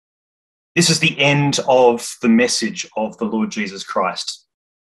This is the end of the message of the Lord Jesus Christ,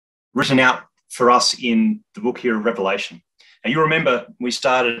 written out for us in the book here of Revelation. Now, you remember we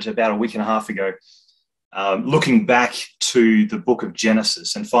started about a week and a half ago looking back to the book of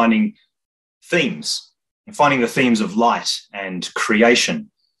Genesis and finding the themes of light and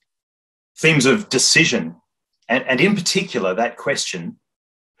creation, themes of decision, and in particular that question,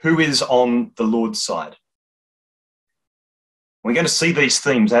 who is on the Lord's side? We're going to see these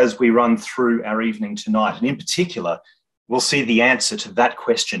themes as we run through our evening tonight, and in particular, we'll see the answer to that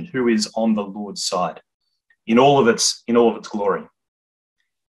question, who is on the Lord's side, in all of its glory.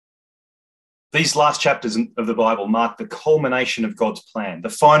 These last chapters of the Bible mark the culmination of God's plan, the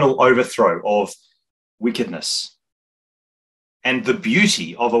final overthrow of wickedness, and the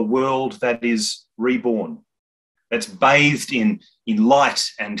beauty of a world that is reborn, that's bathed in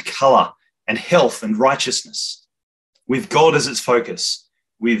light and colour and health and righteousness, with God as its focus,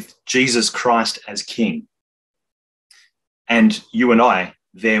 with Jesus Christ as King, and you and I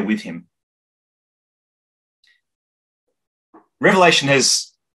there with him. Revelation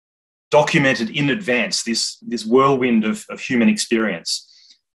has documented in advance this whirlwind of human experience,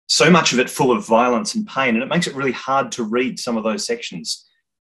 so much of it full of violence and pain, and it makes it really hard to read some of those sections,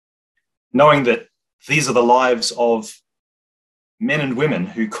 knowing that these are the lives of men and women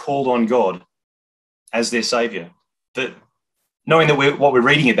who called on God as their saviour. That knowing that what we're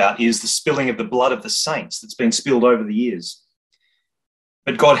reading about is the spilling of the blood of the saints that's been spilled over the years.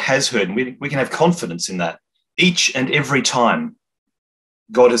 But God has heard, and we can have confidence in that. Each and every time,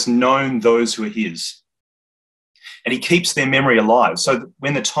 God has known those who are his. And he keeps their memory alive so that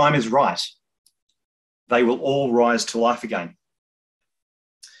when the time is right, they will all rise to life again.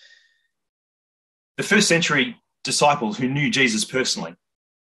 The first century disciples who knew Jesus personally,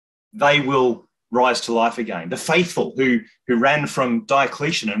 they will rise to life again. The faithful who ran from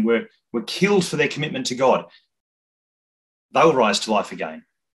Diocletian and were killed for their commitment to God, they'll rise to life again.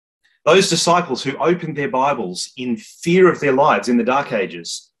 Those disciples who opened their Bibles in fear of their lives in the Dark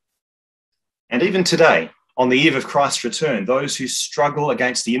Ages, and even today, on the eve of Christ's return, those who struggle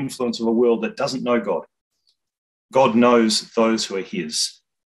against the influence of a world that doesn't know God, God knows those who are his.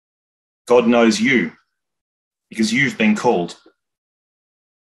 God knows you because you've been called.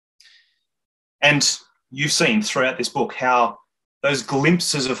 And you've seen throughout this book how those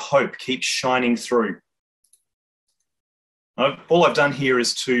glimpses of hope keep shining through. All I've done here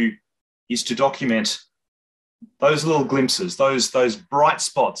is to document those little glimpses, those bright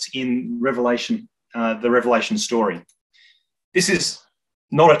spots in Revelation, the Revelation story. This is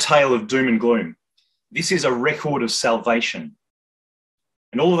not a tale of doom and gloom. This is a record of salvation.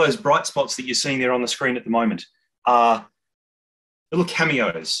 And all of those bright spots that you're seeing there on the screen at the moment are little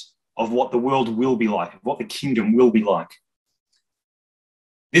cameos of what the world will be like, of what the kingdom will be like.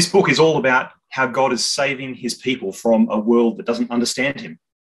 This book is all about how God is saving his people from a world that doesn't understand him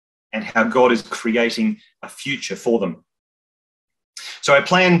and how God is creating a future for them. So our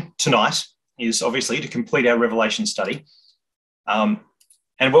plan tonight is obviously to complete our Revelation study. And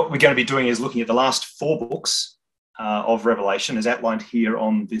what we're going to be doing is looking at the last 4 books of Revelation as outlined here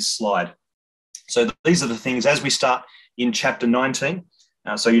on this slide. So these are the things as we start in chapter 19.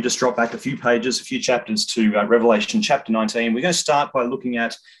 So you just drop back a few pages, a few chapters to Revelation chapter 19. We're going to start by looking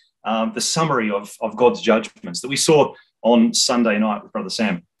at the summary of God's judgments that we saw on Sunday night with Brother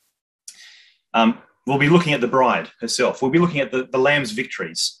Sam. We'll be looking at the bride herself. We'll be looking at the Lamb's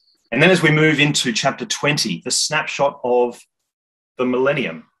victories. And then as we move into chapter 20, the snapshot of the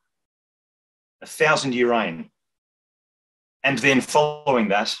millennium, 1,000-year reign. And then following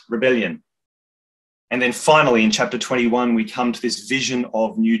that, rebellion. And then finally, in chapter 21, we come to this vision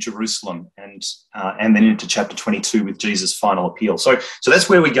of New Jerusalem, and then into chapter 22 with Jesus' final appeal. So that's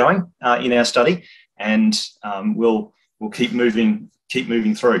where we're going in our study, and we'll keep moving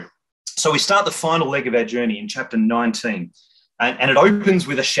through. So we start the final leg of our journey in chapter 19, and it opens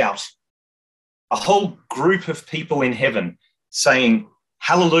with a shout. A whole group of people in heaven saying,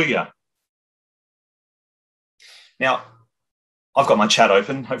 "Hallelujah." Now, I've got my chat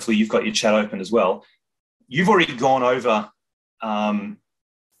open. Hopefully you've got your chat open as well. You've already gone over the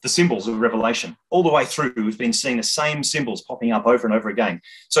symbols of Revelation. All the way through, we've been seeing the same symbols popping up over and over again.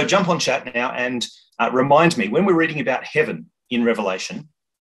 So jump on chat now and remind me, when we're reading about heaven in Revelation,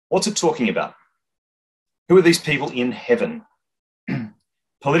 what's it talking about? Who are these people in heaven?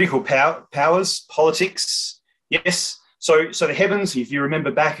 Political powers, politics, yes. So the heavens, if you remember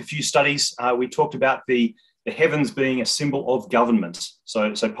back a few studies, we talked about the heavens being a symbol of government.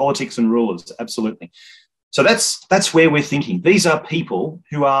 So politics and rulers, absolutely. So that's where we're thinking. These are people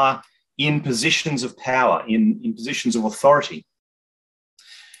who are in positions of power, in positions of authority.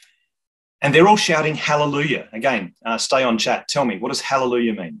 And they're all shouting hallelujah. Again, stay on chat. Tell me, what does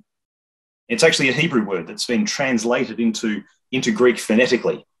hallelujah mean? It's actually a Hebrew word that's been translated into Greek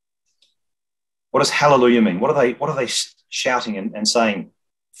phonetically. What does hallelujah mean? What are they shouting and saying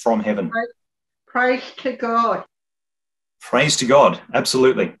from heaven? Praise to God. Praise to God,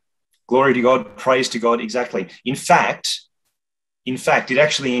 absolutely. Glory to God, praise to God, exactly. In fact, it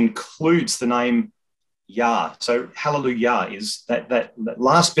actually includes the name Yah. So hallelujah is that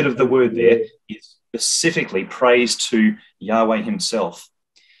last bit of the word there is specifically praise to Yahweh himself.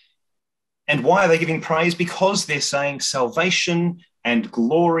 And why are they giving praise? Because they're saying salvation and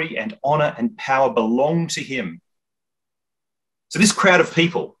glory and honor and power belong to him. So this crowd of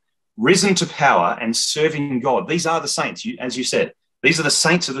people, risen to power and serving God, these are the saints, as you said. These are the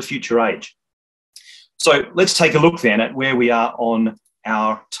saints of the future age. So let's take a look then at where we are on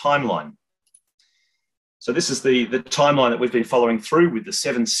our timeline. So this is the timeline that we've been following through, with the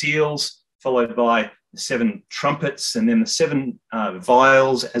 7 seals, followed by the 7 trumpets, and then the 7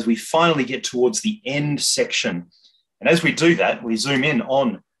 vials, as we finally get towards the end section. And as we do that, we zoom in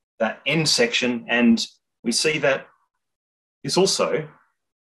on that end section, and we see that it's also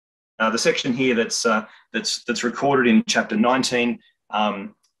the section here that's recorded in chapter 19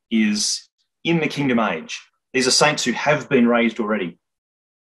 is in the kingdom age. These are saints who have been raised already.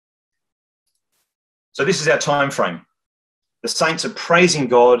 So this is our time frame. The saints are praising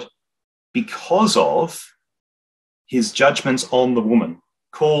God because of his judgments on the woman,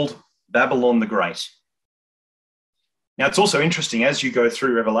 called Babylon the Great. Now, it's also interesting as you go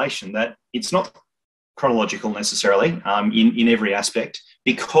through Revelation that it's not chronological necessarily in every aspect,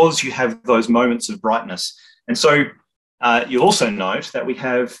 because you have those moments of brightness. And so you'll also note that we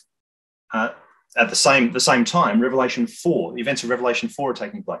have at the same time, Revelation 4, the events of Revelation 4 are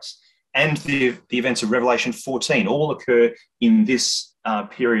taking place. And the events of Revelation 14 all occur in this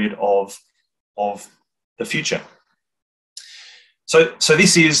period of the future. So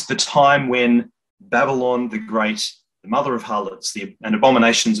this is the time when Babylon the Great, the mother of harlots, and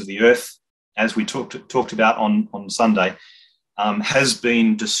abominations of the earth, as we talked about on Sunday, has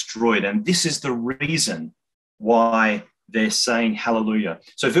been destroyed. And this is the reason why they're saying hallelujah.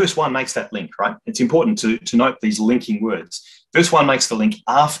 So verse 1 makes that link, right? It's important to note these linking words. Verse 1 makes the link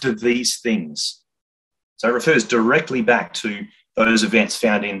after these things. So it refers directly back to those events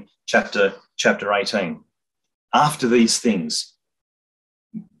found in chapter 18. After these things.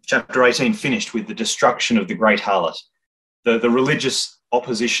 Chapter 18 finished with the destruction of the great harlot, the religious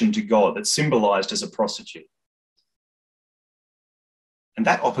opposition to God that's symbolized as a prostitute. And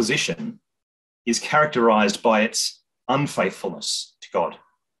that opposition is characterized by its unfaithfulness to God,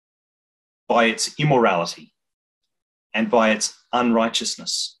 by its immorality, and by its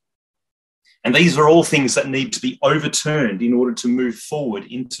unrighteousness. And these are all things that need to be overturned in order to move forward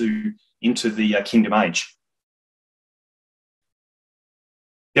into the kingdom age.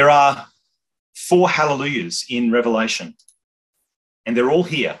 There are 4 hallelujahs in Revelation, and they're all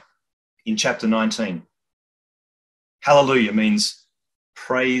here in chapter 19. Hallelujah means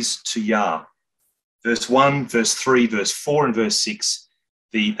praise to Yah. Verse 1, verse 3, verse 4, and verse 6,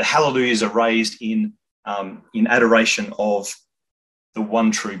 the hallelujahs are raised in adoration of the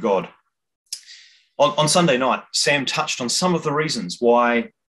one true God. On Sunday night, Sam touched on some of the reasons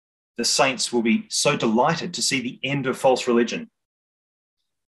why the saints will be so delighted to see the end of false religion.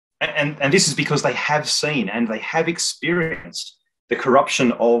 And this is because they have seen and they have experienced the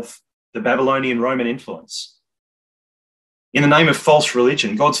corruption of the Babylonian Roman influence. In the name of false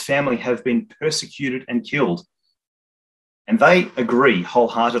religion, God's family have been persecuted and killed. And they agree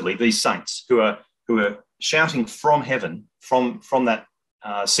wholeheartedly, these saints who are shouting from heaven, from that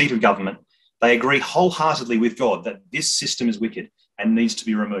seat of government, they agree wholeheartedly with God that this system is wicked and needs to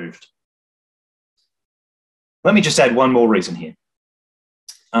be removed. Let me just add one more reason here.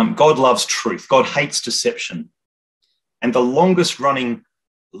 God loves truth. God hates deception. And the longest running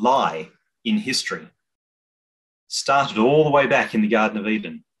lie in history started all the way back in the Garden of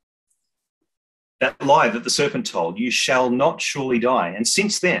Eden. That lie that the serpent told, you shall not surely die. And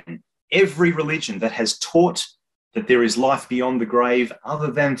since then, every religion that has taught that there is life beyond the grave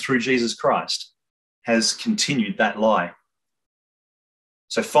other than through Jesus Christ has continued that lie.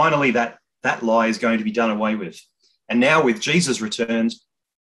 So finally, that lie is going to be done away with. And now with Jesus' returns,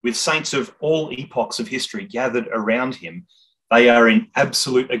 with saints of all epochs of history gathered around him, they are in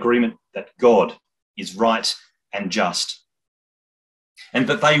absolute agreement that God is right and just, and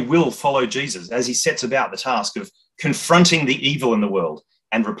that they will follow Jesus as he sets about the task of confronting the evil in the world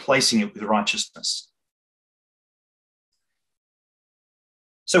and replacing it with righteousness.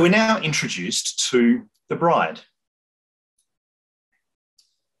 So we're now introduced to the bride.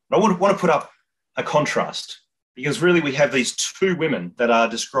 But I want to put up a contrast, because really we have these two women that are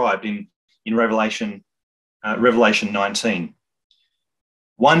described in Revelation 19.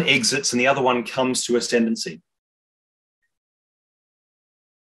 One exits and the other one comes to ascendancy.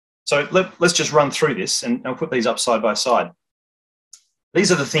 So let's just run through this, and I'll put these up side by side.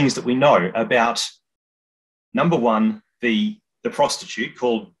 These are the things that we know about, number one, the prostitute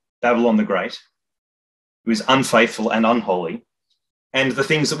called Babylon the Great, who is unfaithful and unholy, and the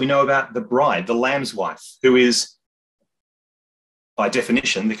things that we know about the bride, the Lamb's wife, who is, by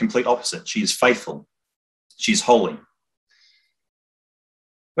definition, the complete opposite. She is faithful. She's holy.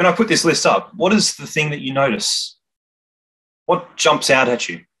 When I put this list up, what is the thing that you notice? What jumps out at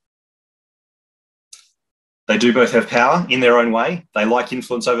you? They do both have power in their own way. They like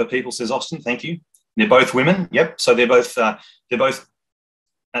influence over people, says Austin. Thank you. They're both women. Yep. So they're both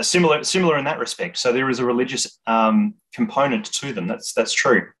similar in that respect. So there is a religious component to them. That's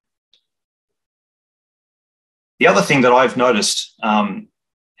true. The other thing that I've noticed, and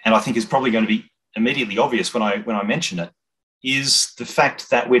I think is probably going to be immediately obvious when I mention it, is the fact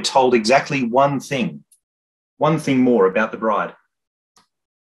that we're told exactly one thing more about the bride.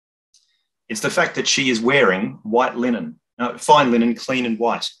 It's the fact that she is wearing white linen, fine linen, clean and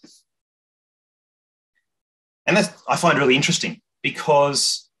white. And that I find really interesting,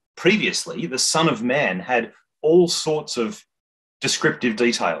 because previously the Son of Man had all sorts of descriptive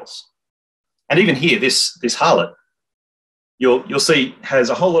details. And even here, this harlot, you'll see, has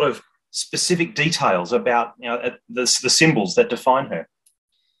a whole lot of specific details about the symbols that define her.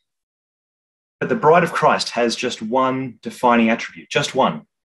 But the bride of Christ has just one defining attribute, just one.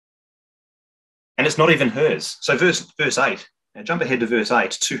 And it's not even hers. So verse 8, now jump ahead to verse 8.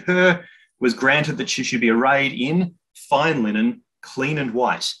 To her was granted that she should be arrayed in fine linen, clean and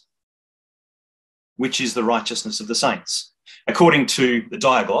white, which is the righteousness of the saints. According to the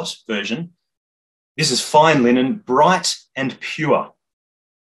Diaglot version, this is fine linen, bright and pure.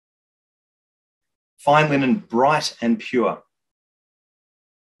 Fine linen, bright and pure.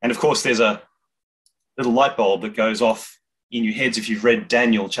 And of course, there's a little light bulb that goes off in your heads if you've read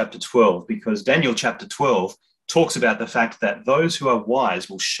Daniel chapter 12, because Daniel chapter 12 talks about the fact that those who are wise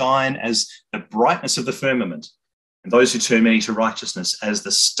will shine as the brightness of the firmament, and those who turn many to righteousness as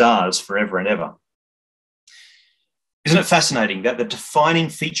the stars forever and ever. Isn't it fascinating that the defining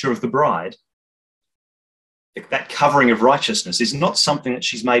feature of the bride, that covering of righteousness, is not something that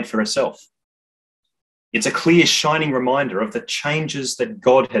she's made for herself? It's a clear, shining reminder of the changes that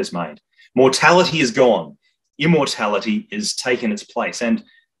God has made. Mortality is gone. Immortality is taken its place, and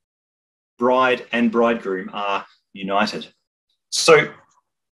bride and bridegroom are united. So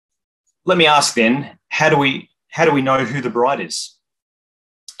let me ask then, how do we know who the bride is?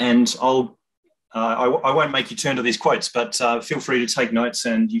 And I won't make you turn to these quotes, but feel free to take notes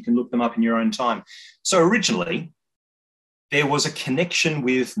and you can look them up in your own time. So originally, there was a connection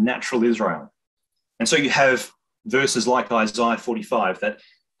with natural Israel. And so you have verses like Isaiah 45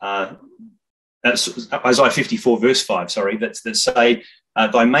 that's Isaiah 54 verse 5, sorry, that say,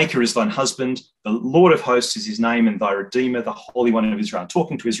 thy maker is thine husband, the Lord of hosts is his name, and thy redeemer, the Holy One of Israel,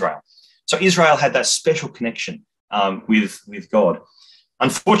 talking to Israel. So Israel had that special connection with God.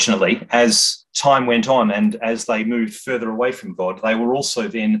 Unfortunately, as time went on and as they moved further away from God, they were also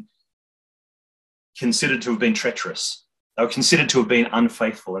then considered to have been treacherous. They were considered to have been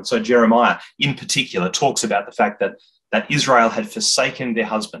unfaithful. And so Jeremiah, in particular, talks about the fact that Israel had forsaken their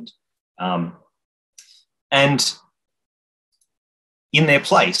husband. And in their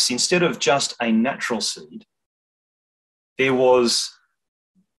place, instead of just a natural seed, there was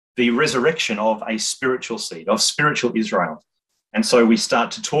the resurrection of a spiritual seed, of spiritual Israel. And so we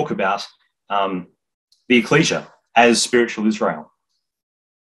start to talk about the ecclesia as spiritual Israel.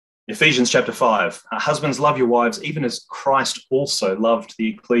 Ephesians chapter 5, husbands, love your wives, even as Christ also loved the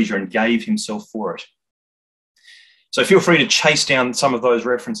ecclesia and gave himself for it. So feel free to chase down some of those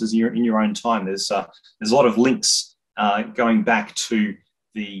references in your own time. There's a lot of links going back to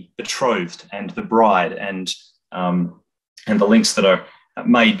the betrothed and the bride, and the links that are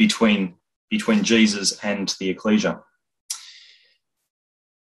made between Jesus and the ecclesia.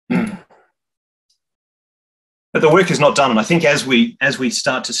 But the work is not done, and I think as we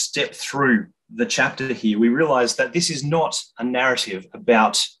start to step through the chapter here, we realise that this is not a narrative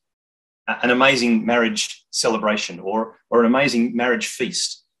about an amazing marriage celebration or an amazing marriage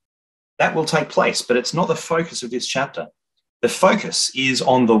feast. That will take place, but it's not the focus of this chapter. The focus is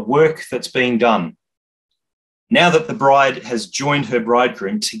on the work that's being done. Now that the bride has joined her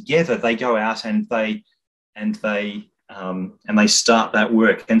bridegroom, together they go out and they start that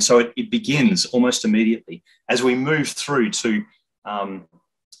work. And so it begins almost immediately as we move through to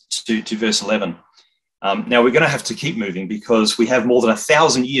to verse 11. Now, we're going to have to keep moving because we have more than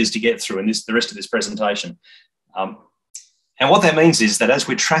 1,000 years to get through in the rest of this presentation. And what that means is that as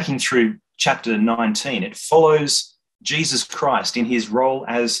we're tracking through chapter 19, it follows Jesus Christ in his role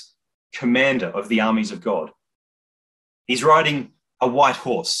as commander of the armies of God. He's riding a white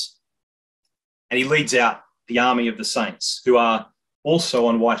horse, and he leads out the army of the saints who are also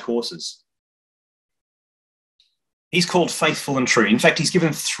on white horses. He's called Faithful and True. In fact, he's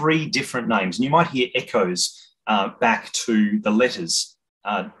given 3 different names, and you might hear echoes back to the letters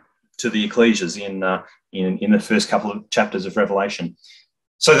to the ecclesias in the first couple of chapters of Revelation.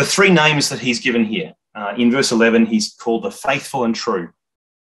 So the 3 names that he's given here, in verse 11, he's called the Faithful and True.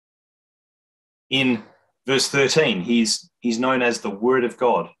 In verse 13, he's known as the Word of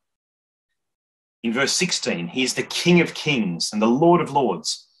God. In verse 16, he's the King of Kings and the Lord of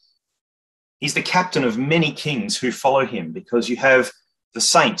Lords. He's the captain of many kings who follow him, because you have the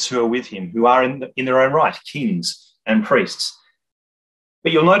saints who are with him, who are in their own right, kings and priests.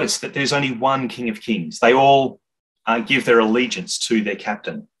 But you'll notice that there's only one King of Kings. They all give their allegiance to their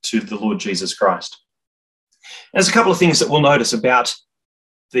captain, to the Lord Jesus Christ. And there's a couple of things that we'll notice about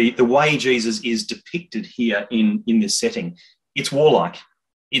the way Jesus is depicted here in this setting. It's warlike.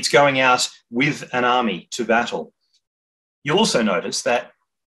 It's going out with an army to battle. You'll also notice that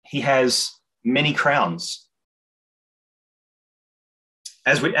he has many crowns.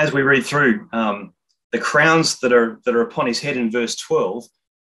 As we read through, the crowns that are upon his head in verse 12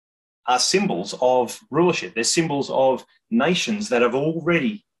 are symbols of rulership. They're symbols of nations that have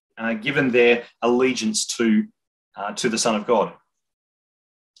already given their allegiance to the Son of God.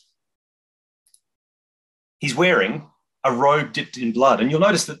 He's wearing a robe dipped in blood, and you'll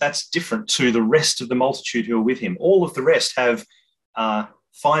notice that that's different to the rest of the multitude who are with him. All of the rest have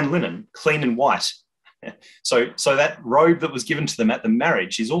fine linen, clean and white. So that robe that was given to them at the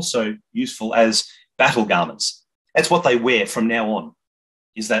marriage is also useful as battle garments. That's what they wear from now on,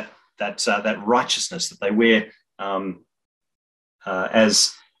 is that righteousness that they wear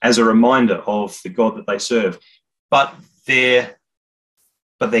as a reminder of the God that they serve. But their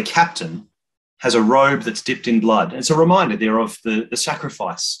captain has a robe that's dipped in blood. It's a reminder there of the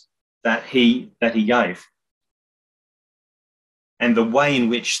sacrifice that he gave, and the way in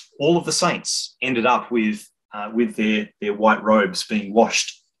which all of the saints ended up with their white robes being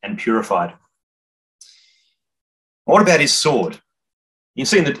washed and purified. What about his sword? You can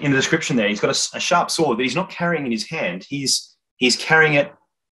see in the description there, he's got a sharp sword that he's not carrying in his hand. He's carrying it.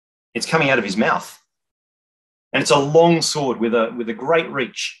 It's coming out of his mouth, and it's a long sword with a great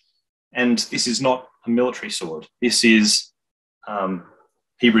reach. And this is not a military sword. This is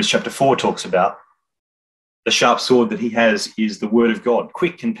Hebrews chapter 4 talks about. The sharp sword that he has is the word of God,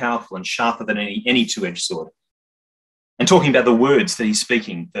 quick and powerful and sharper than any two-edged sword. And talking about the words that he's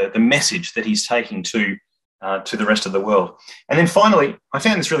speaking, the message that he's taking to the rest of the world. And then finally, I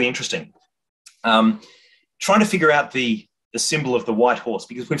found this really interesting. Trying to figure out the symbol of the white horse,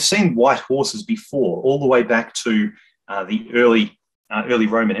 because we've seen white horses before, all the way back to the early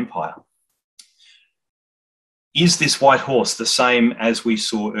Roman Empire. Is this white horse the same as we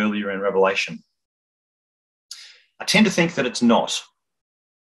saw earlier in Revelation? I tend to think that it's not,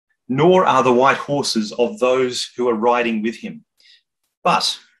 nor are the white horses of those who are riding with him.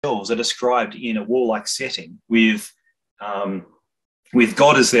 But themselves are described in a warlike setting with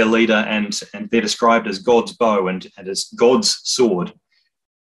God as their leader, and they're described as God's bow and as God's sword.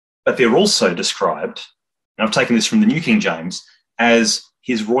 But they're also described, and I've taken this from the New King James, as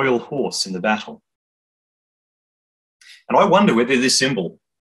his royal horse in the battle. And I wonder whether this symbol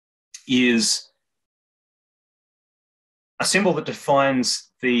is a symbol that defines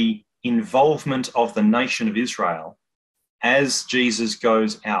the involvement of the nation of Israel as Jesus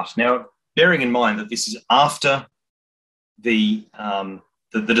goes out. Now, bearing in mind that this is after the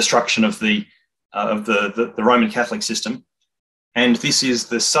destruction of the Roman Catholic system, and this is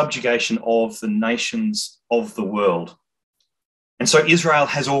the subjugation of the nations of the world. And so Israel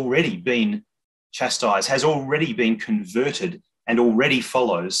has already been chastised, has already been converted, and already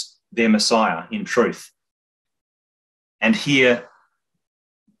follows their Messiah in truth. And here,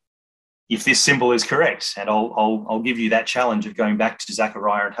 if this symbol is correct, and I'll give you that challenge of going back to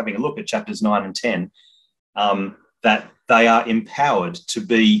Zechariah and having a look at chapters 9 and 10, that they are empowered to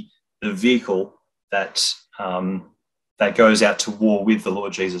be the vehicle that goes out to war with the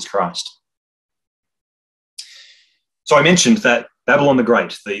Lord Jesus Christ. So I mentioned that Babylon the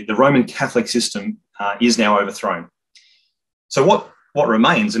Great, the Roman Catholic system, is now overthrown. So what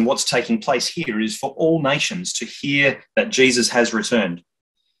remains and what's taking place here is for all nations to hear that Jesus has returned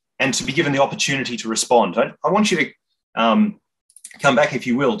and to be given the opportunity to respond. I want you to come back, if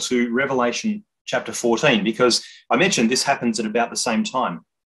you will, to Revelation chapter 14, because I mentioned this happens at about the same time,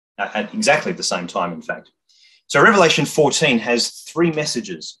 at exactly the same time, in fact. So Revelation 14 has three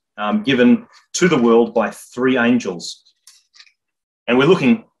messages given to the world by three angels. And we're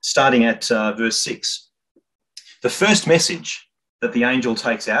looking, starting at verse 6. The first message that the angel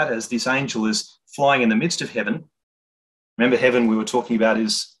takes out, as this angel is flying in the midst of heaven. Remember, heaven we were talking about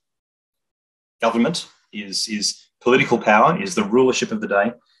is government, is political power, is the rulership of the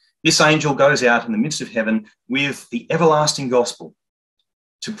day. This angel goes out in the midst of heaven with the everlasting gospel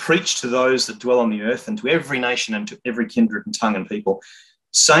to preach to those that dwell on the earth and to every nation and to every kindred and tongue and people,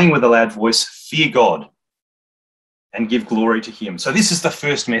 saying with a loud voice, fear God and give glory to him. So this is the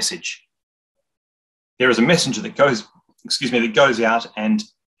first message. There is a messenger that goes out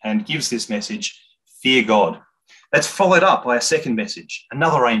and gives this message, fear God. That's followed up by a second message,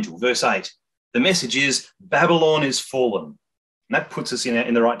 another angel, verse 8. The message is, Babylon is fallen. And that puts us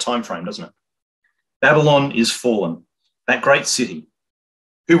in the right time frame, doesn't it? Babylon is fallen, that great city,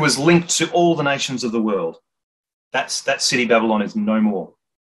 who was linked to all the nations of the world. That city, Babylon, is no more.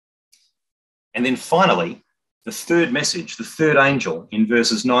 And then finally, the third message, the third angel in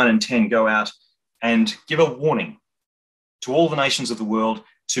verses 9 and 10 go out and give a warning to all the nations of the world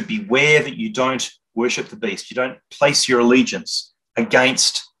to beware that you don't worship the beast. You don't place your allegiance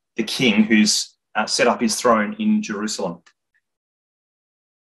against the king who's set up his throne in Jerusalem.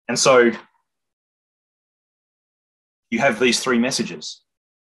 And so you have these three messages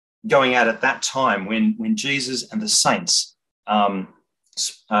going out at that time when Jesus and the saints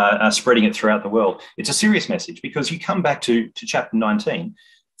are spreading it throughout the world. It's a serious message, because you come back to chapter 19.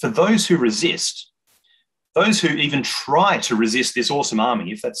 For those who resist, those who even try to resist this awesome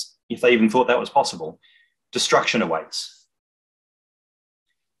army, if they even thought that was possible, destruction awaits.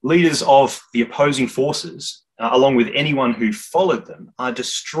 Leaders of the opposing forces, along with anyone who followed them, are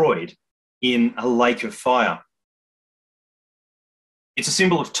destroyed in a lake of fire. It's a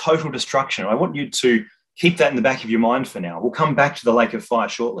symbol of total destruction. I want you to keep that in the back of your mind for now. We'll come back to the lake of fire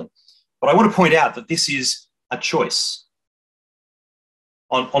shortly. But I want to point out that this is a choice.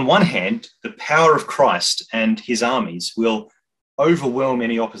 On one hand, the power of Christ and his armies will overwhelm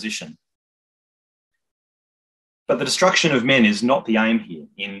any opposition. But the destruction of men is not the aim here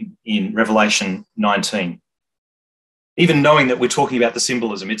in Revelation 19. Even knowing that we're talking about the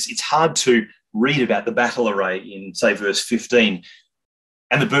symbolism, it's hard to read about the battle array in, say, verse 15,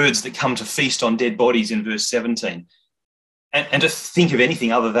 and the birds that come to feast on dead bodies in verse 17, and to think of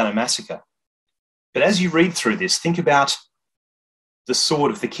anything other than a massacre. But as you read through this, think about the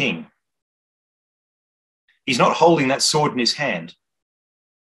sword of the king. He's not holding that sword in his hand.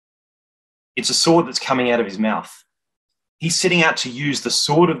 It's a sword that's coming out of his mouth. He's setting out to use the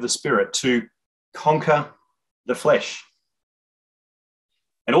sword of the Spirit to conquer the flesh.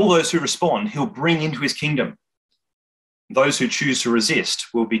 And all those who respond, he'll bring into his kingdom. Those who choose to resist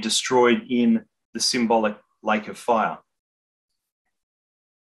will be destroyed in the symbolic lake of fire.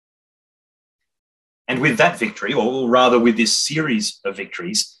 And with that victory, or rather with this series of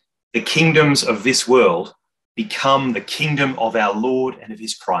victories, the kingdoms of this world become the kingdom of our Lord and of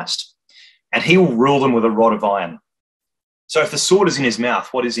his Christ. And he will rule them with a rod of iron. So if the sword is in his mouth,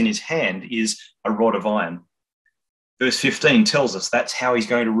 what is in his hand is a rod of iron. Verse 15 tells us that's how he's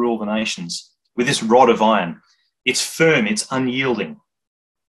going to rule the nations, with this rod of iron. It's firm, it's unyielding.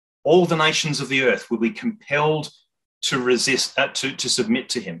 All the nations of the earth will be compelled to resist, to submit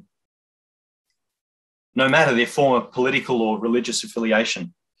to him, no matter their form of political or religious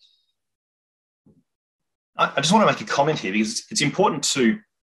affiliation. I just want to make a comment here, because it's important to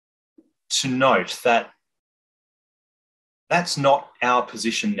note that that's not our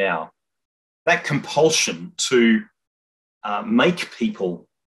position now. That compulsion to make people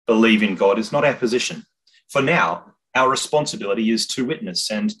believe in God is not our position. For now, our responsibility is to witness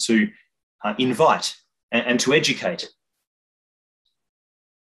and to invite and to educate.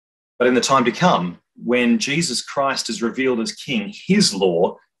 But in the time to come, when Jesus Christ is revealed as King, his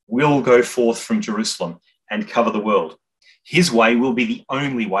law will go forth from Jerusalem and cover the world. His way will be the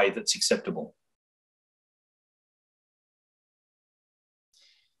only way that's acceptable.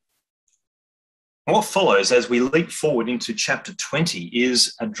 And what follows as we leap forward into chapter 20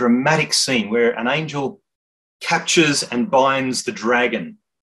 is a dramatic scene where an angel captures and binds the dragon.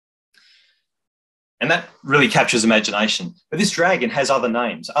 And that really captures imagination. But this dragon has other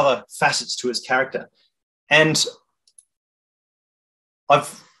names, other facets to its character. And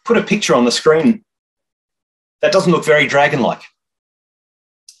I've put a picture on the screen that doesn't look very dragon-like.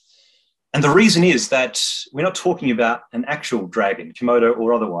 And the reason is that we're not talking about an actual dragon, Komodo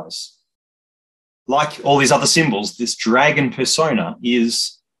or otherwise. like all these other symbols, this dragon persona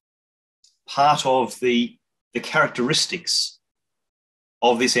is part of the characteristics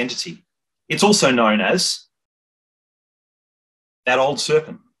of this entity. It's also known as that old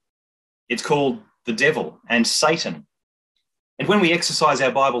serpent. It's called the devil and Satan. And when we exercise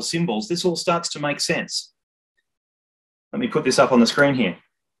our Bible symbols, this all starts to make sense. Let me put this up on the screen here.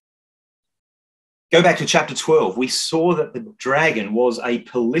 Go back to chapter 12. We saw that the dragon was a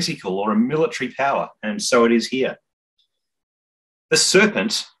political or a military power, and so it is here. The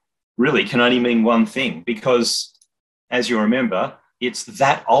serpent really can only mean one thing because, as you remember, it's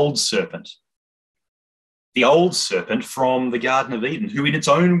that old serpent. The old serpent from the Garden of Eden, who in its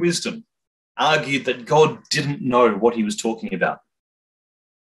own wisdom argued that God didn't know what he was talking about.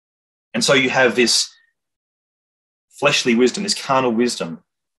 And so you have this fleshly wisdom, this carnal wisdom,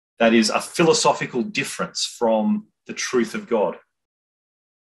 that is a philosophical difference from the truth of God.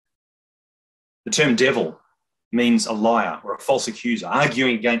 The term devil means a liar or a false accuser,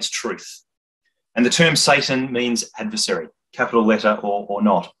 arguing against truth. And the term Satan means adversary, capital letter or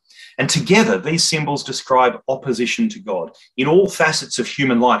not. And together, these symbols describe opposition to God in all facets of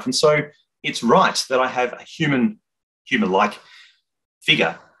human life. And so it's right that I have a human-like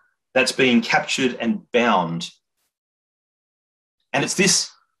figure that's being captured and bound. And it's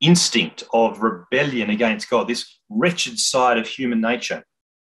this instinct of rebellion against God, this wretched side of human nature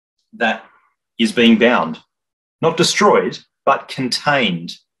that is being bound, not destroyed, but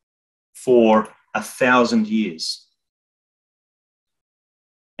contained for 1,000 years.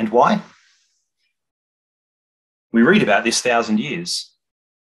 And why? We read about this 1,000 years.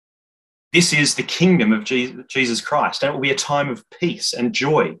 This is the kingdom of Jesus Christ, and it will be a time of peace and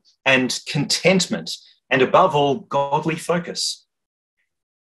joy and contentment, and above all, godly focus.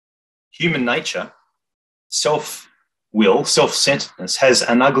 Human nature, self-will, self-centeredness, has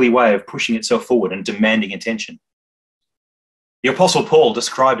an ugly way of pushing itself forward and demanding attention. The Apostle Paul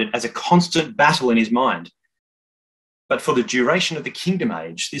described it as a constant battle in his mind. But for the duration of the kingdom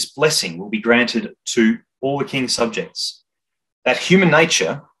age, this blessing will be granted to all the king's subjects. That human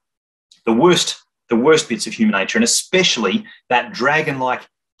nature, the worst bits of human nature, and especially that dragon-like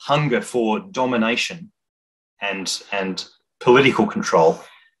hunger for domination and political control,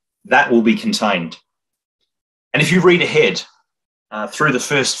 that will be contained. And if you read ahead through the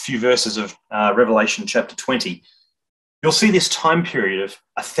first few verses of Revelation chapter 20, you'll see this time period of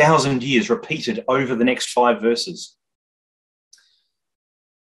 1,000 years repeated over the next 5 verses.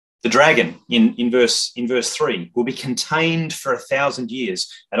 The dragon in verse 3 will be contained for 1,000 years,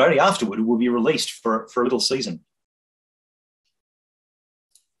 and only afterward it will be released for a little season.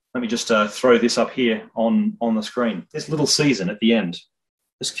 Let me just throw this up here on the screen. This little season at the end.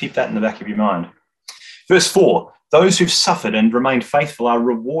 Just keep that in the back of your mind. Verse 4, those who've suffered and remained faithful are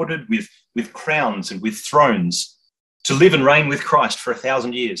rewarded with crowns and with thrones to live and reign with Christ for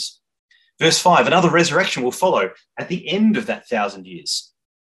 1,000 years. Verse 5, another resurrection will follow at the end of that 1,000 years.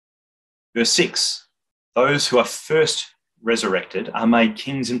 Verse 6, those who are first resurrected are made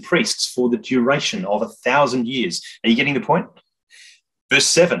kings and priests for the duration of 1,000 years. Are you getting the point? Verse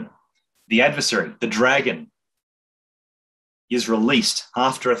 7, the adversary, the dragon, is released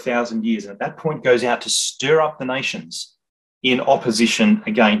after 1,000 years, and at that point goes out to stir up the nations in opposition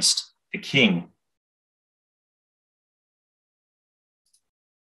against the king.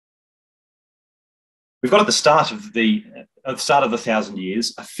 We've got at the start of the 1,000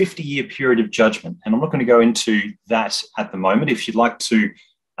 years, a 50-year period of judgment. And I'm not going to go into that at the moment. If you'd like to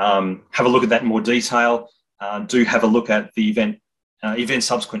have a look at that in more detail, do have a look at the event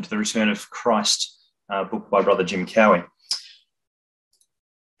subsequent to the return of Christ, book by Brother Jim Cowie.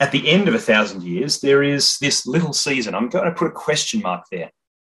 At the end of 1,000 years, there is this little season. I'm going to put a question mark there.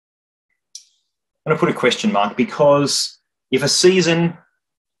 I'm going to put a question mark because if a season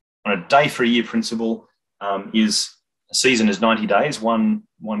on a day for a year principle a season is 90 days, one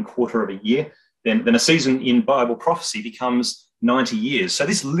quarter of a year, then a season in Bible prophecy becomes 90 years. So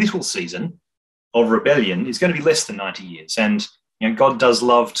this little season of rebellion is going to be less than 90 years. And God does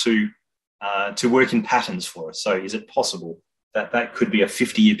love to work in patterns for us. So is it possible that could be a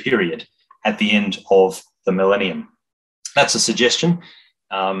 50-year period at the end of the millennium? That's a suggestion.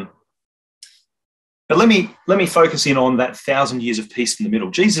 But let me focus in on that 1,000 years of peace in the middle.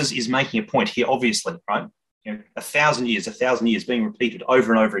 Jesus is making a point here, obviously, right? 1,000 years being repeated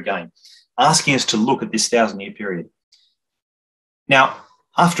over and over again, asking us to look at this 1,000-year period. Now,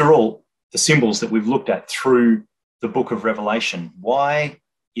 after all, the symbols that we've looked at through the book of Revelation, why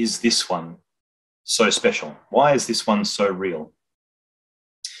is this one so special? Why is this one so real?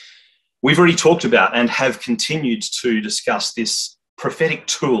 We've already talked about and have continued to discuss this prophetic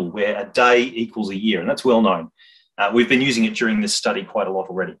tool where a day equals a year, and that's well known. We've been using it during this study quite a lot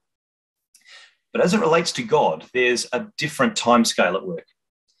already. But as it relates to God, there's a different timescale at work.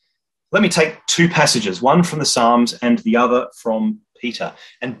 Let me take two passages, one from the Psalms and the other from Peter.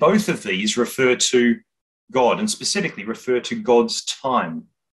 And both of these refer to God, and specifically refer to God's time.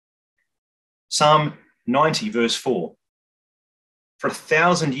 Psalm 90, verse 4. For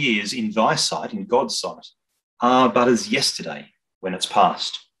 1,000 years in thy sight, in God's sight, are but as yesterday when it's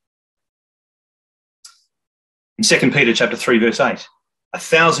past. In 2 Peter chapter 3, verse 8,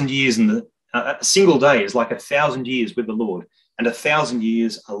 1,000 years a single day is like 1,000 years with the Lord, and 1,000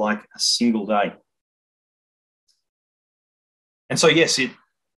 years are like a single day. And so, yes,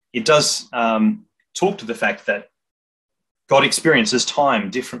 it does talk to the fact that God experiences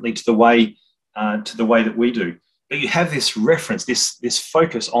time differently to the way that we do. But you have this reference, this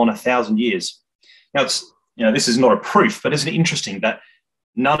focus on 1,000 years. Now, this is not a proof, but isn't it interesting that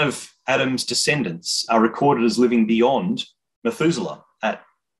none of Adam's descendants are recorded as living beyond Methuselah at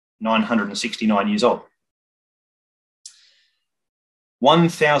 969 years old?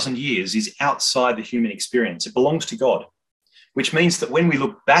 1,000 years is outside the human experience. It belongs to God, which means that when we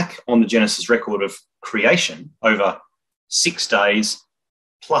look back on the Genesis record of creation over 6 days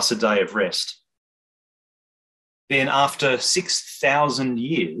plus a day of rest, then after 6,000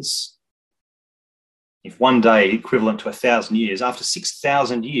 years, if one day equivalent to 1,000 years, after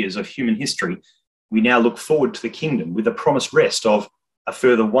 6,000 years of human history, we now look forward to the kingdom with the promised rest of a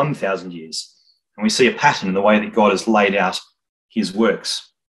further 1,000 years. And we see a pattern in the way that God has laid out his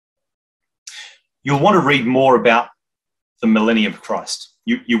works. You'll want to read more about the millennium of Christ.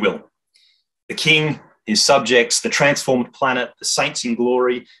 You will. The king, his subjects, the transformed planet, the saints in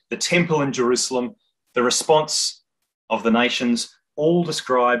glory, the temple in Jerusalem, the response of the nations, all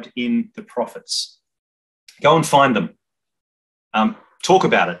described in the prophets. Go and find them. Talk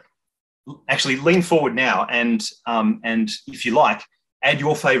about it. Actually, lean forward now and if you like, add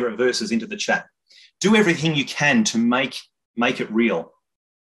your favourite verses into the chat. Do everything you can to make it real.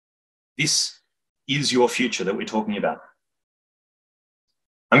 This is your future that we're talking about.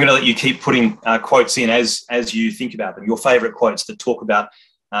 I'm going to let you keep putting quotes in as you think about them, your favourite quotes that talk about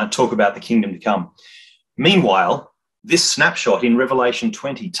the kingdom to come. Meanwhile, this snapshot in Revelation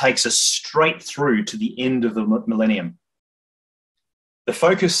 20 takes us straight through to the end of the millennium. The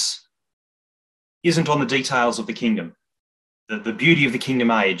focus isn't on the details of the kingdom, the beauty of the kingdom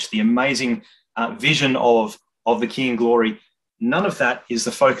age, the amazing vision of the King in glory. None of that is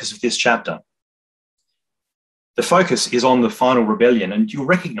the focus of this chapter. The focus is on the final rebellion, and you'll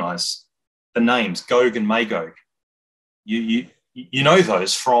recognize the names Gog and Magog. You know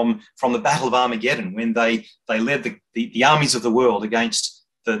those from the Battle of Armageddon, when they led the armies of the world against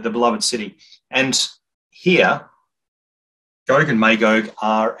the beloved city. And here, Gog and Magog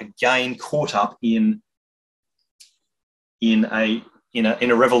are again caught up in a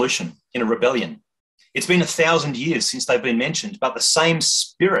revolution, in a rebellion. It's been 1,000 years since they've been mentioned, but the same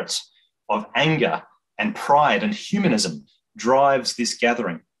spirit of anger and pride and humanism drives this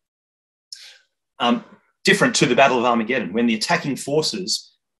gathering. Different to the Battle of Armageddon, when the attacking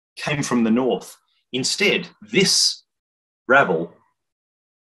forces came from the north. Instead, this rabble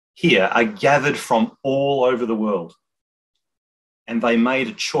here are gathered from all over the world, and they made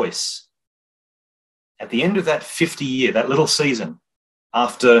a choice. At the end of that 50-year, that little season,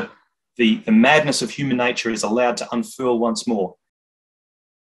 after the madness of human nature is allowed to unfurl once more,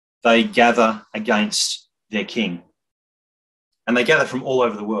 they gather against their king. And they gather from all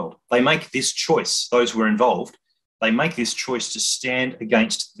over the world. They make this choice, those who are involved, they make this choice to stand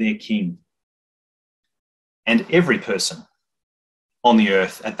against their king. And every person on the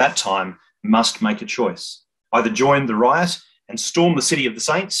earth at that time must make a choice. Either join the riot and storm the city of the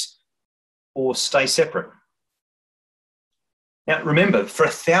saints, or stay separate. Now, remember, for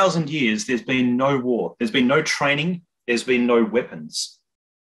 1,000 years, there's been no war. There's been no training. There's been no weapons.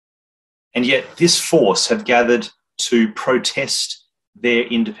 And yet this force have gathered to protest their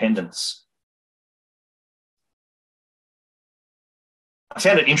independence. I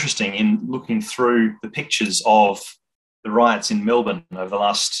found it interesting in looking through the pictures of the riots in Melbourne over the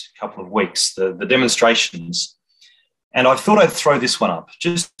last couple of weeks, the demonstrations. And I thought I'd throw this one up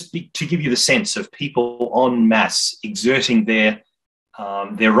just to give you the sense of people en masse exerting their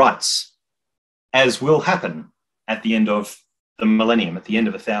rights, as will happen at the end of the millennium, at the end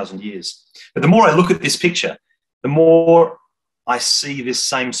of 1,000 years. But the more I look at this picture, the more I see this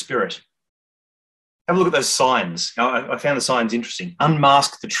same spirit. Have a look at those signs. I found the signs interesting.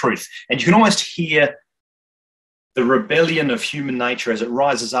 Unmask the truth. And you can almost hear the rebellion of human nature as it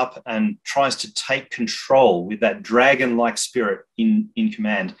rises up and tries to take control with that dragon-like spirit in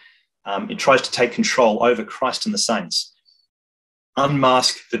command. It tries to take control over Christ and the saints.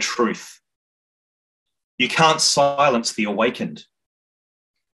 Unmask the truth. You can't silence the awakened.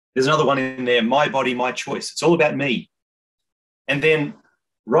 There's another one in there, my body, my choice. It's all about me. And then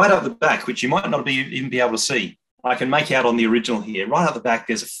right up the back, which you might not even be able to see, I can make out on the original here, right up the back,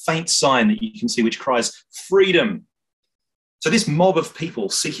 there's a faint sign that you can see which cries, freedom. So this mob of people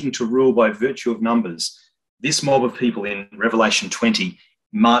seeking to rule by virtue of numbers, this mob of people in Revelation 20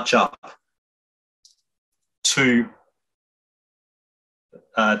 march up to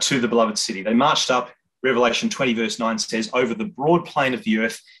the beloved city. They marched up, Revelation 20 verse 9 says, over the broad plain of the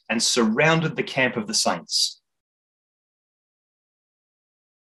earth and surrounded the camp of the saints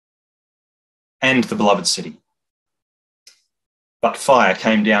and the beloved city. But fire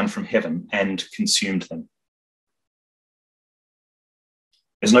came down from heaven and consumed them.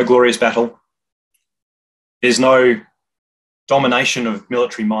 There's no glorious battle. There's no domination of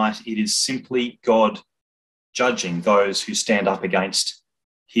military might. It is simply God judging those who stand up against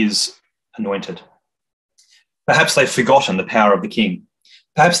his anointed. Perhaps they've forgotten the power of the king.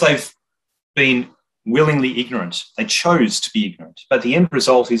 Perhaps they've been willingly ignorant. They chose to be ignorant, but the end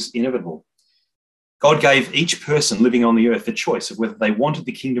result is inevitable. God gave each person living on the earth the choice of whether they wanted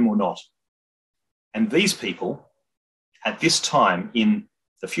the kingdom or not. And these people, at this time in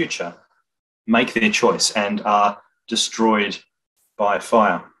the future, make their choice and are destroyed by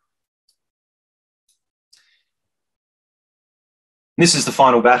fire. This is the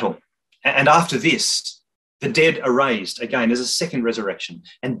final battle. And after this, the dead are raised again. There's a second resurrection,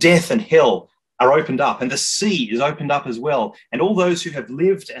 and death and hell are opened up, and the sea is opened up as well. And all those who have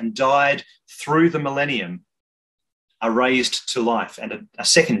lived and died through the millennium are raised to life, and a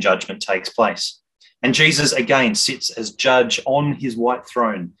second judgment takes place. And Jesus again sits as judge on his white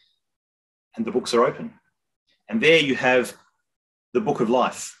throne, and the books are open. And there you have the book of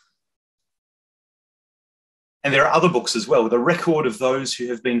life. And there are other books as well, with a record of those who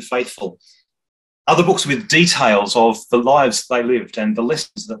have been faithful. Other books with details of the lives they lived and the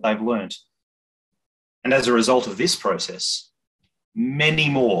lessons that they've learned. And as a result of this process, many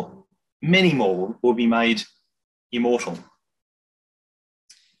more will be made immortal.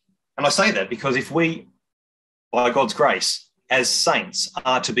 And I say that because if we, by God's grace, as saints,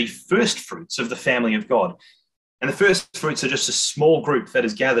 are to be first fruits of the family of God, and the first fruits are just a small group that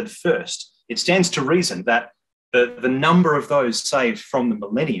is gathered first, it stands to reason that the number of those saved from the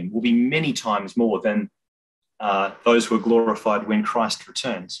millennium will be many times more than those who are glorified when Christ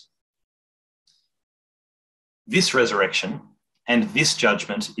returns. This resurrection and this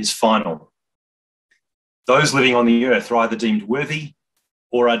judgment is final. Those living on the earth are either deemed worthy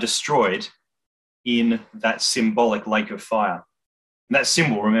or are destroyed in that symbolic lake of fire. And that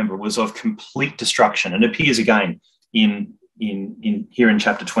symbol, remember, was of complete destruction and appears again in here in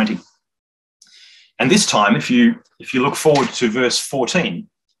chapter 20. And this time, if you look forward to verse 14,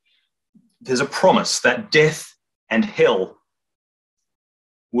 there's a promise that death and hell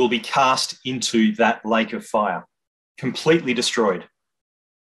will be cast into that lake of fire, completely destroyed.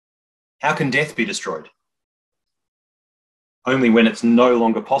 How can death be destroyed? Only when it's no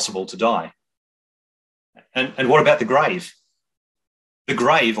longer possible to die. And what about the grave? The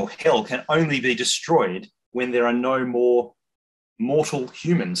grave, or hell, can only be destroyed when there are no more mortal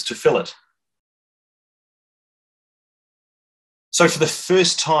humans to fill it. So for the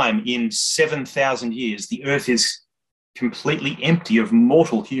first time in 7,000 years, the earth is completely empty of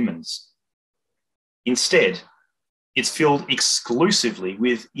mortal humans. Instead, it's filled exclusively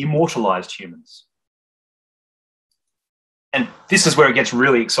with immortalized humans. And this is where it gets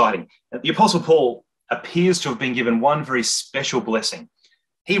really exciting. The Apostle Paul appears to have been given one very special blessing.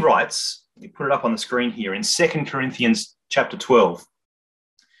 He writes, we put it up on the screen here, in 2 Corinthians chapter 12.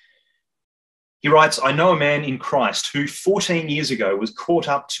 He writes, I know a man in Christ who 14 years ago was caught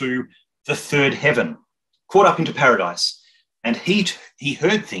up to the third heaven, caught up into paradise, and he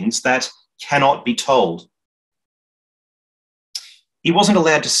heard things that cannot be told. He wasn't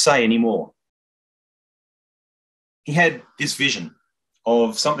allowed to say anymore. He had this vision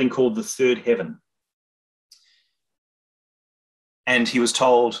of something called the third heaven. And he was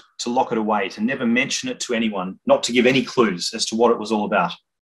told to lock it away, to never mention it to anyone, not to give any clues as to what it was all about.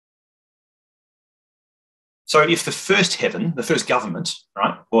 So if the first heaven, the first government,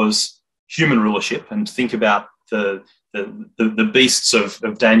 right, was human rulership, and think about the beasts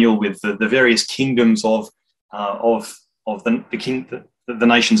of Daniel with the various kingdoms of the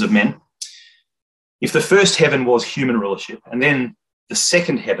nations of men. If the first heaven was human rulership, and then the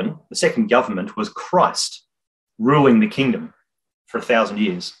second heaven, the second government was Christ, ruling the kingdom for 1,000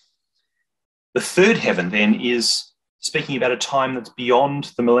 years. The third heaven then is speaking about a time that's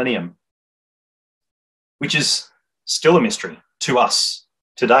beyond the millennium, which is still a mystery to us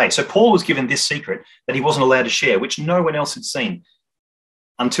today. So Paul was given this secret that he wasn't allowed to share, which no one else had seen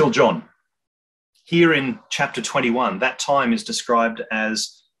until John. Here in chapter 21, that time is described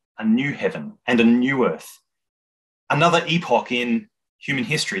as a new heaven and a new earth, another epoch in human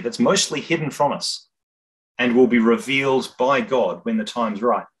history that's mostly hidden from us and will be revealed by God when the time's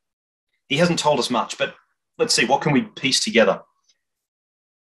right. He hasn't told us much, but let's see, what can we piece together?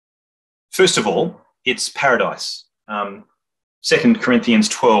 First of all, it's paradise. 2 Corinthians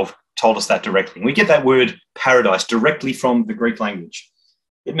 12 told us that directly. We get that word paradise directly from the Greek language.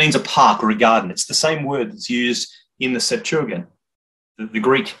 It means a park or a garden. It's the same word that's used in the Septuagint, the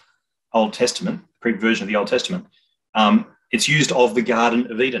Greek Old Testament, Greek version of the Old Testament. It's used of the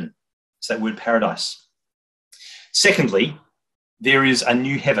Garden of Eden. It's that word paradise. Secondly, there is a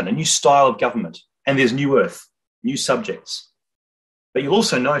new heaven, a new style of government, and there's new earth, new subjects. But you'll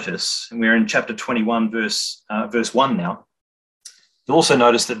also notice, and we're in chapter 21, verse 1 now, you'll also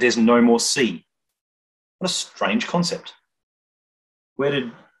notice that there's no more sea. What a strange concept. Where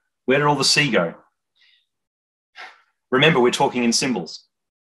did all the sea go? Remember, we're talking in symbols.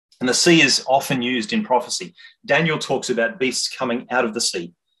 And the sea is often used in prophecy. Daniel talks about beasts coming out of the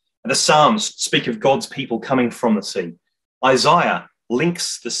sea. And the Psalms speak of God's people coming from the sea. Isaiah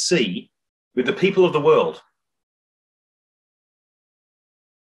links the sea with the people of the world.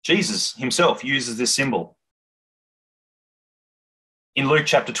 Jesus himself uses this symbol. In Luke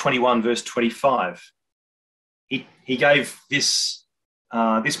chapter 21, verse 25, he gave this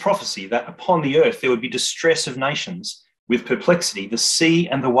prophecy that upon the earth there would be distress of nations with perplexity, the sea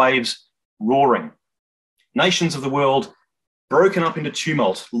and the waves roaring. Nations of the world broken up into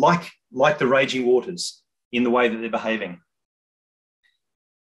tumult like the raging waters in the way that they're behaving.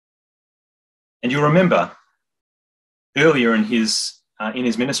 And you'll remember earlier in his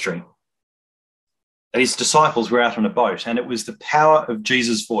ministry that his disciples were out on a boat, and it was the power of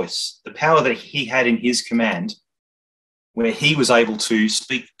Jesus' voice, the power that he had in his command, where he was able to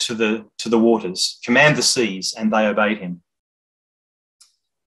speak to the waters, command the seas, and they obeyed him.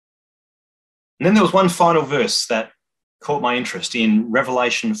 And then there was one final verse that caught my interest in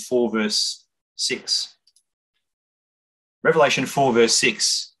Revelation 4, verse 6. Revelation 4, verse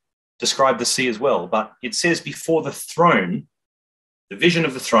 6 described the sea as well, but it says before the throne, the vision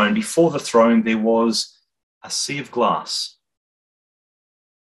of the throne, before the throne there was a sea of glass.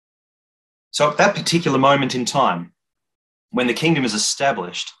 So at that particular moment in time, when the kingdom is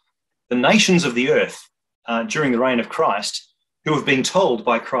established, the nations of the earth during the reign of Christ, who have been told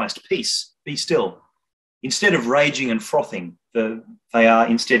by Christ, peace, be still, instead of raging and frothing, they are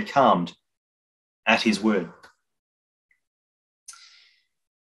instead calmed at his word.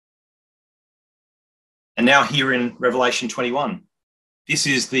 And now here in Revelation 21, this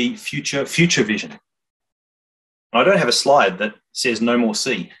is the future vision. And I don't have a slide that says no more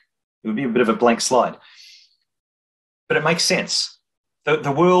sea. It would be a bit of a blank slide. But it makes sense.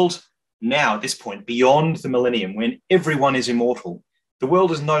 The world now, at this point, beyond the millennium, when everyone is immortal, the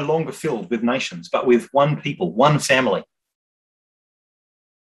world is no longer filled with nations, but with one people, one family.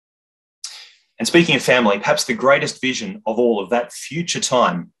 And speaking of family, perhaps the greatest vision of all of that future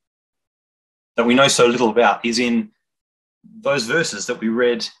time that we know so little about is in those verses that we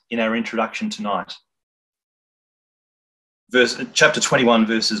read in our introduction tonight. Chapter 21,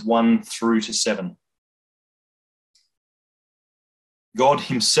 verses 1 through to 7. God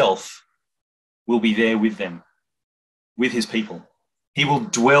himself will be there with them, with his people. He will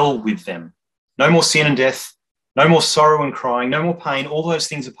dwell with them. No more sin and death, no more sorrow and crying, no more pain. All those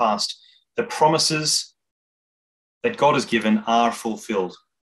things are past. The promises that God has given are fulfilled.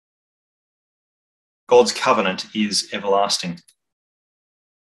 God's covenant is everlasting.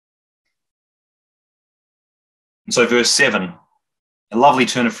 And so verse 7, a lovely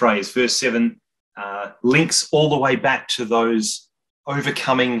turn of phrase, verse 7 links all the way back to those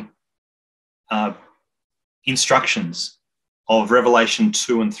overcoming instructions of Revelation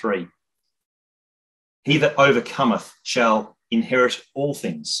 2 and 3. He that overcometh shall inherit all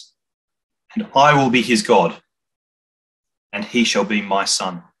things, and I will be his God, and he shall be my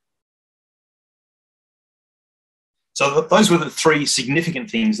son. So those were the three significant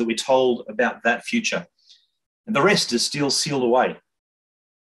things that we're told about that future. And the rest is still sealed away.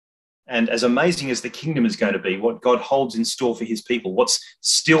 And as amazing as the kingdom is going to be, what God holds in store for his people, what's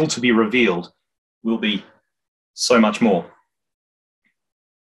still to be revealed, will be so much more.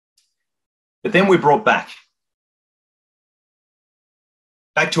 But then we're brought back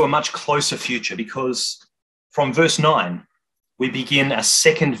to a much closer future, because from verse 9, we begin a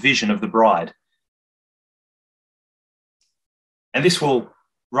second vision of the bride. And this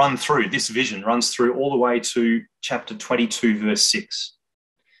vision runs through all the way to chapter 22, verse 6.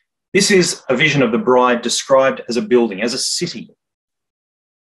 This is a vision of the bride described as a building, as a city.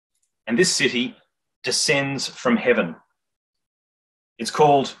 And this city descends from heaven. It's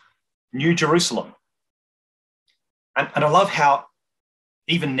called New Jerusalem. And I love how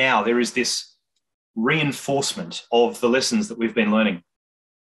even now there is this reinforcement of the lessons that we've been learning.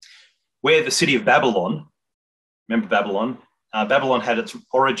 Where the city of Babylon, remember Babylon? Babylon had its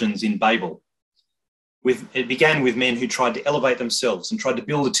origins in Babel. It began with men who tried to elevate themselves and tried to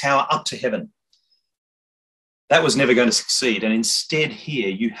build a tower up to heaven. That was never going to succeed. And instead here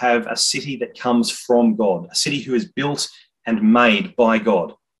you have a city that comes from God, a city who is built and made by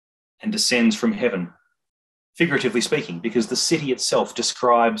God and descends from heaven, figuratively speaking, because the city itself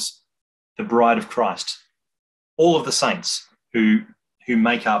describes the bride of Christ, all of the saints who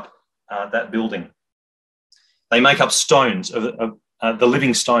make up that building. They make up stones of the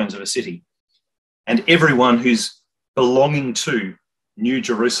living stones of a city. And everyone who's belonging to New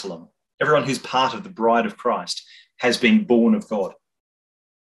Jerusalem, everyone who's part of the bride of Christ, has been born of God.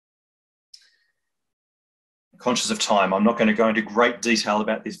 Conscious of time, I'm not going to go into great detail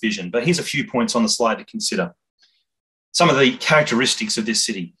about this vision, but here's a few points on the slide to consider. Some of the characteristics of this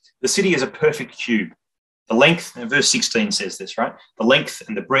city. The city is a perfect cube. The length, verse 16 says this, right? The length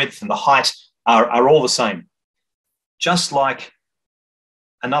and the breadth and the height are all the same. Just like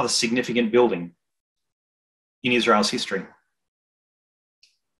another significant building in Israel's history.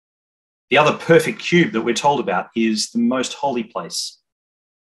 The other perfect cube that we're told about is the most holy place,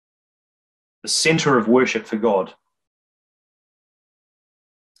 the center of worship for God.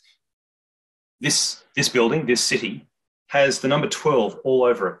 This building, this city, has the number 12 all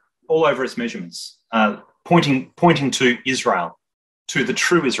over its measurements, pointing to Israel, to the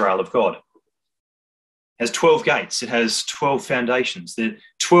true Israel of God. It has 12 gates. It has 12 foundations. They're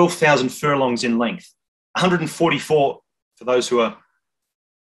 12,000 furlongs in length. 144, for those who are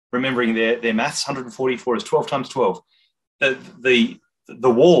remembering their maths, 144 is 12 times 12. The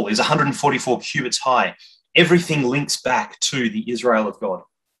wall is 144 cubits high. Everything links back to the Israel of God.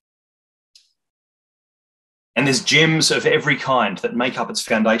 And there's gems of every kind that make up its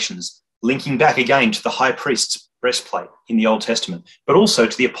foundations, linking back again to the high priest's breastplate in the Old Testament, but also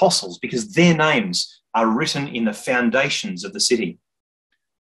to the apostles, because their names are written in the foundations of the city.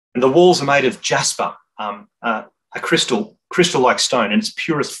 And the walls are made of jasper, a crystal-like stone, and its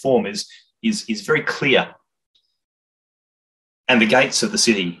purest form is very clear. And the gates of the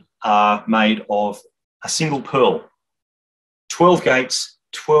city are made of a single pearl. 12 gates,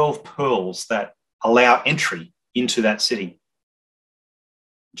 12 pearls that allow entry into that city.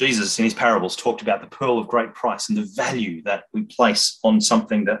 Jesus, in his parables, talked about the pearl of great price and the value that we place on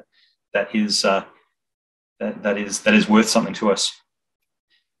something that is worth something to us.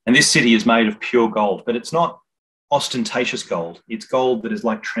 And this city is made of pure gold, but it's not ostentatious gold. It's gold that is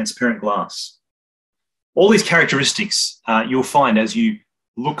like transparent glass. All these characteristics you'll find as you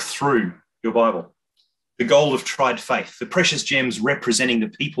look through your Bible. The gold of tried faith, the precious gems representing the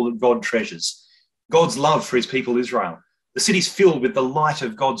people that God treasures, God's love for his people Israel. The city's filled with the light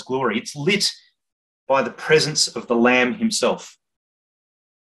of God's glory. It's lit by the presence of the Lamb himself.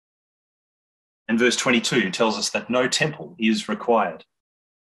 And verse 22 tells us that no temple is required,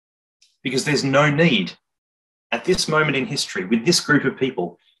 because there's no need at this moment in history with this group of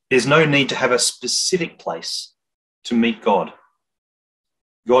people. There's no need to have a specific place to meet God.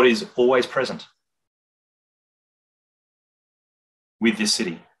 God is always present with this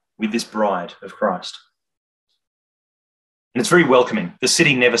city, with this bride of Christ. And it's very welcoming. The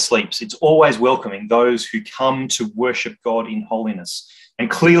city never sleeps. It's always welcoming those who come to worship God in holiness. And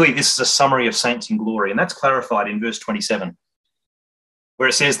clearly this is a summary of saints in glory. And that's clarified in verse 27, where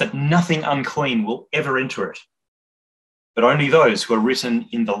it says that nothing unclean will ever enter it, but only those who are written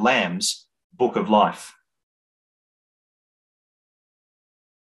in the Lamb's book of life.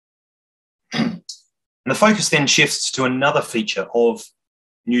 And the focus then shifts to another feature of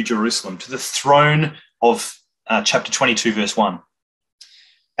New Jerusalem, to the throne of chapter 22, verse 1.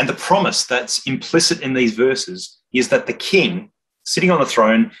 And the promise that's implicit in these verses is that the king, sitting on the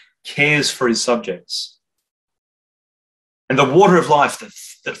throne, cares for his subjects. And the water of life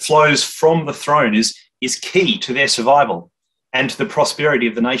that flows from the throne is key to their survival and to the prosperity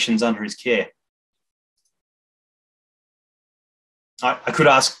of the nations under his care. I could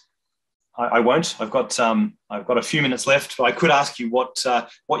ask, I won't. I've got a few minutes left. But I could ask you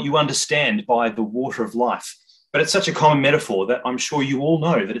what you understand by the water of life. But it's such a common metaphor that I'm sure you all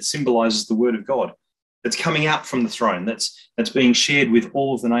know that it symbolises the word of God. that's coming out from the throne, that's being shared with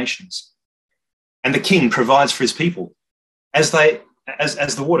all of the nations. And the king provides for his people. As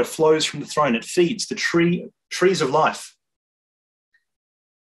the water flows from the throne, it feeds the trees of life.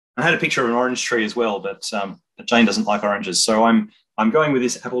 I had a picture of an orange tree as well, but Jane doesn't like oranges, so I'm going with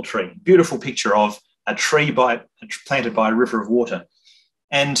this apple tree. Beautiful picture of a tree planted by a river of water.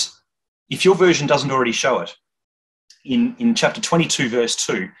 And if your version doesn't already show it, in chapter 22, verse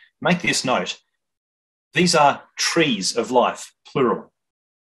 2, make this note. These are trees of life, plural.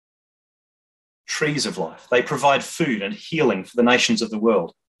 Trees of life. They provide food and healing for the nations of the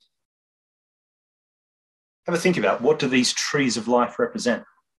world. Have a think about, what do these trees of life represent?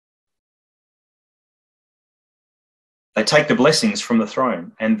 They take the blessings from the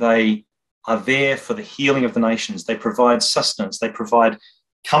throne and they are there for the healing of the nations. They provide sustenance. They provide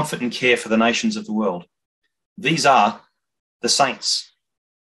comfort and care for the nations of the world. These are the saints.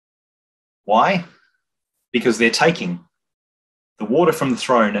 Why? Because they're taking the water from the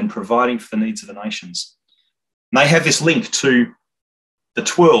throne and providing for the needs of the nations. And they have this link to the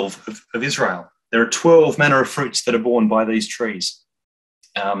 12 of Israel. There are 12 manner of fruits that are borne by these trees.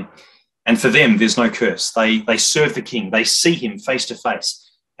 And for them, there's no curse. They serve the king. They see him face to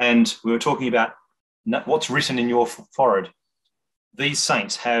face. And we were talking about what's written in your forehead. These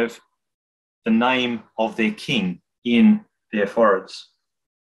saints have the name of their king in their foreheads.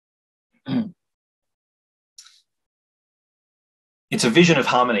 It's a vision of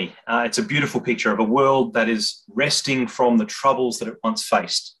harmony. It's a beautiful picture of a world that is resting from the troubles that it once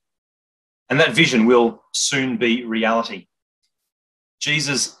faced. And that vision will soon be reality.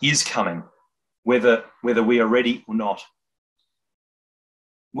 Jesus is coming, whether we are ready or not.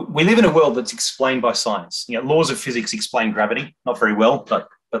 We live in a world that's explained by science. Laws of physics explain gravity, not very well, but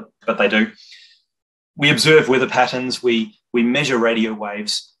they do. We observe weather patterns, we measure radio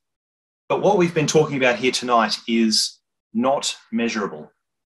waves. But what we've been talking about here tonight is not measurable.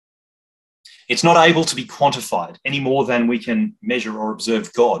 It's not able to be quantified any more than we can measure or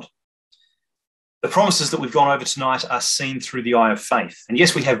observe God. The promises that we've gone over tonight are seen through the eye of faith. And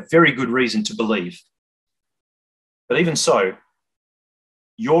yes, we have very good reason to believe. But even so,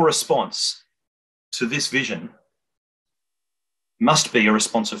 your response to this vision must be a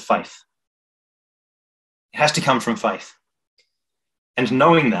response of faith. It has to come from faith. And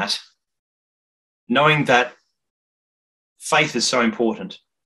knowing that faith is so important,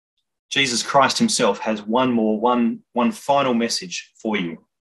 Jesus Christ himself has one final message for you.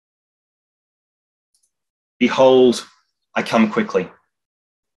 Behold, I come quickly.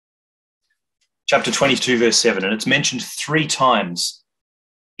 Chapter 22, verse 7, and it's mentioned 3 times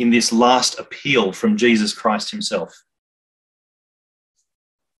in this last appeal from Jesus Christ himself.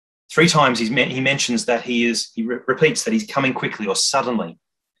 3 times he mentions that he repeats that he's coming quickly or suddenly.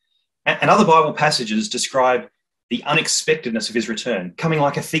 And other Bible passages describe the unexpectedness of his return, coming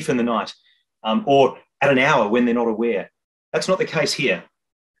like a thief in the night, or at an hour when they're not aware. That's not the case here,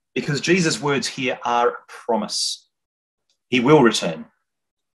 because Jesus' words here are a promise. He will return.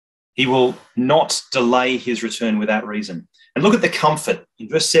 He will not delay his return without reason. And look at the comfort in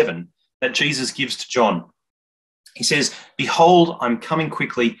verse 7 that Jesus gives to John. He says, behold, I'm coming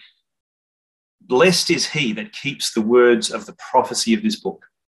quickly. Blessed is he that keeps the words of the prophecy of this book.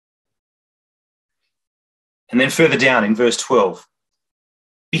 And then further down in verse 12,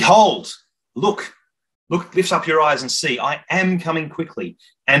 behold, look, lift up your eyes and see, I am coming quickly,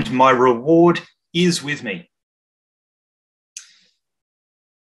 and my reward is with me.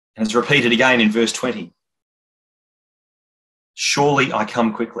 And it's repeated again in verse 20. Surely I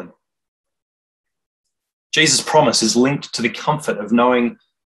come quickly. Jesus' promise is linked to the comfort of knowing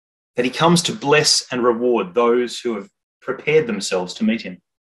that he comes to bless and reward those who have prepared themselves to meet him.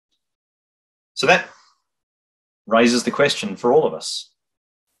 So that raises the question for all of us,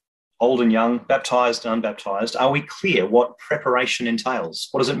 old and young, baptized and unbaptized. Are we clear what preparation entails?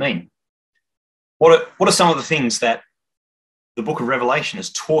 What does it mean? What are some of the things that the book of Revelation has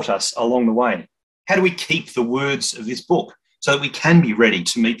taught us along the way? How do we keep the words of this book so that we can be ready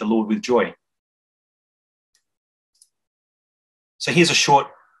to meet the Lord with joy? So here's a short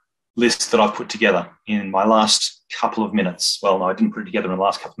list that I've put together in my last couple of minutes. Well, no, I didn't put it together in the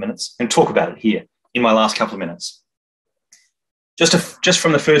last couple of minutes. I'm going to talk about it here in my last couple of minutes. Just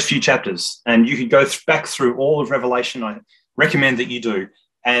from the first few chapters, and you could go back through all of Revelation. I recommend that you do,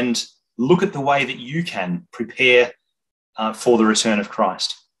 and look at the way that you can prepare for the return of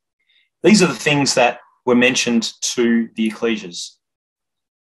Christ. These are the things that were mentioned to the ecclesials.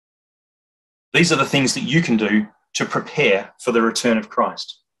 These are the things that you can do to prepare for the return of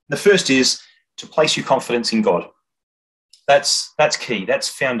Christ. The first is to place your confidence in God. That's key. That's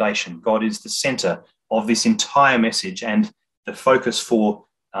foundation. God is the center of this entire message and the focus for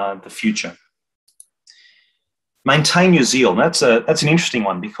the future. Maintain your zeal. That's an interesting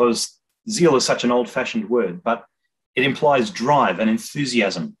one, because zeal is such an old-fashioned word, but it implies drive and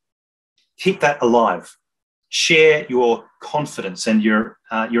enthusiasm. Keep that alive. Share your confidence and your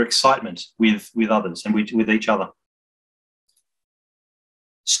excitement with others and with each other.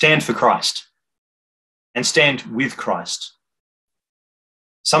 Stand for Christ and stand with Christ.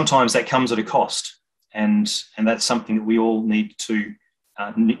 Sometimes that comes at a cost, and that's something that we all need to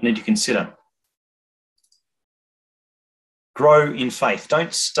consider. Grow in faith.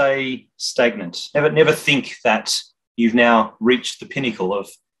 Don't stay stagnant. Never think that you've now reached the pinnacle of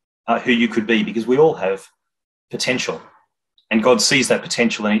who you could be, because we all have potential, and God sees that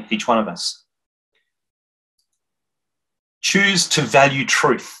potential in each one of us. Choose to value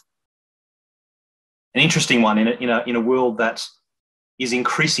truth. An interesting one in a world that is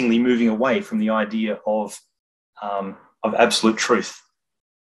increasingly moving away from the idea of absolute truth.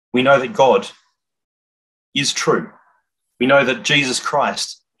 We know that God is true. We know that Jesus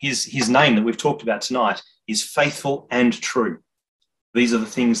Christ, his name that we've talked about tonight, is faithful and true. These are the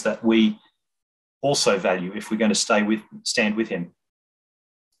things that we also value if we're going to stand with him.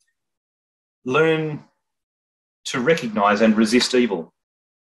 Learn to recognize and resist evil.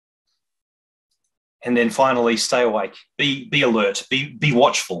 And then finally, stay awake. Be alert. Be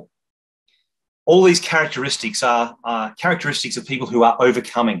watchful. All these characteristics are characteristics of people who are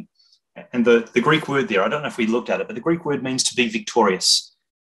overcoming. And the Greek word there, I don't know if we looked at it, but the Greek word means to be victorious.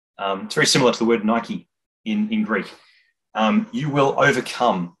 It's very similar to the word Nike in Greek. You will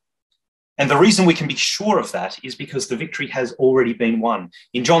overcome. And the reason we can be sure of that is because the victory has already been won.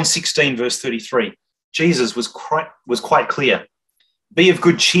 In John 16, verse 33, Jesus was quite clear. Be of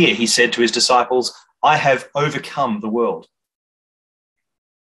good cheer, he said to his disciples, I have overcome the world.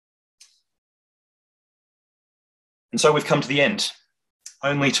 And so we've come to the end,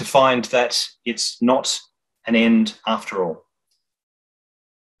 only to find that it's not an end after all,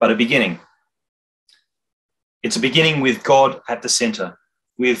 but a beginning. It's a beginning with God at the center,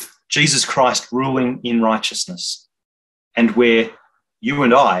 with Jesus Christ ruling in righteousness, and where you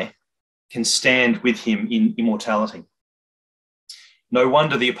and I can stand with him in immortality. No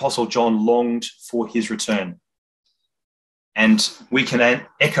wonder the Apostle John longed for his return. And we can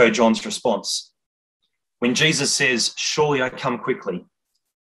echo John's response. When Jesus says, surely I come quickly,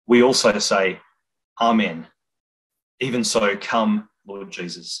 we also say, Amen. Even so, come, Lord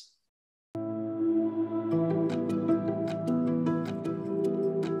Jesus.